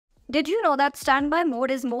Did you know that standby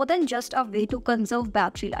mode is more than just a way to conserve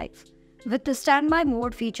battery life? With the standby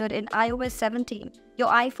mode feature in iOS 17, your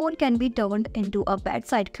iPhone can be turned into a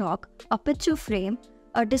bedside clock, a picture frame,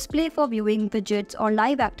 a display for viewing widgets or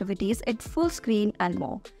live activities in full screen and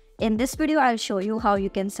more. In this video, I'll show you how you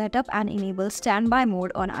can set up and enable standby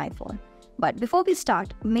mode on iPhone. But before we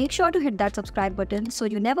start, make sure to hit that subscribe button so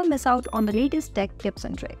you never miss out on the latest tech tips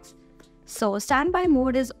and tricks. So standby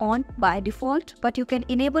mode is on by default, but you can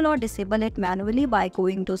enable or disable it manually by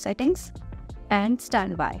going to settings and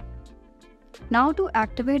standby. Now to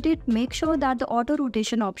activate it, make sure that the auto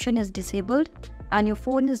rotation option is disabled and your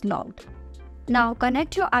phone is locked. Now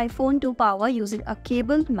connect your iPhone to power using a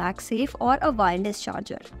cable, MagSafe or a wireless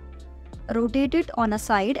charger. Rotate it on a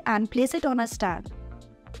side and place it on a stand.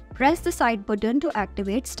 Press the side button to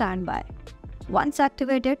activate standby. Once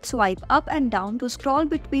activated, swipe up and down to scroll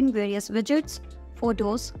between various widgets,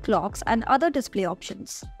 photos, clocks, and other display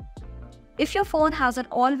options. If your phone has an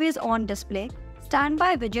always-on display,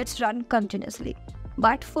 standby widgets run continuously.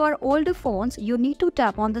 But for older phones, you need to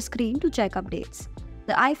tap on the screen to check updates.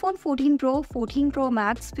 The iPhone 14 Pro, 14 Pro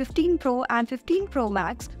Max, 15 Pro, and 15 Pro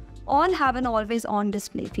Max all have an always-on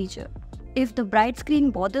display feature. If the bright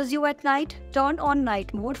screen bothers you at night, turn on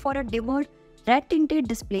night mode for a dimmer, red tinted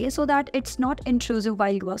display so that it's not intrusive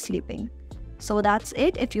while you are sleeping. So that's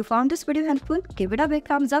it. If you found this video helpful, give it a big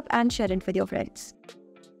thumbs up and share it with your friends.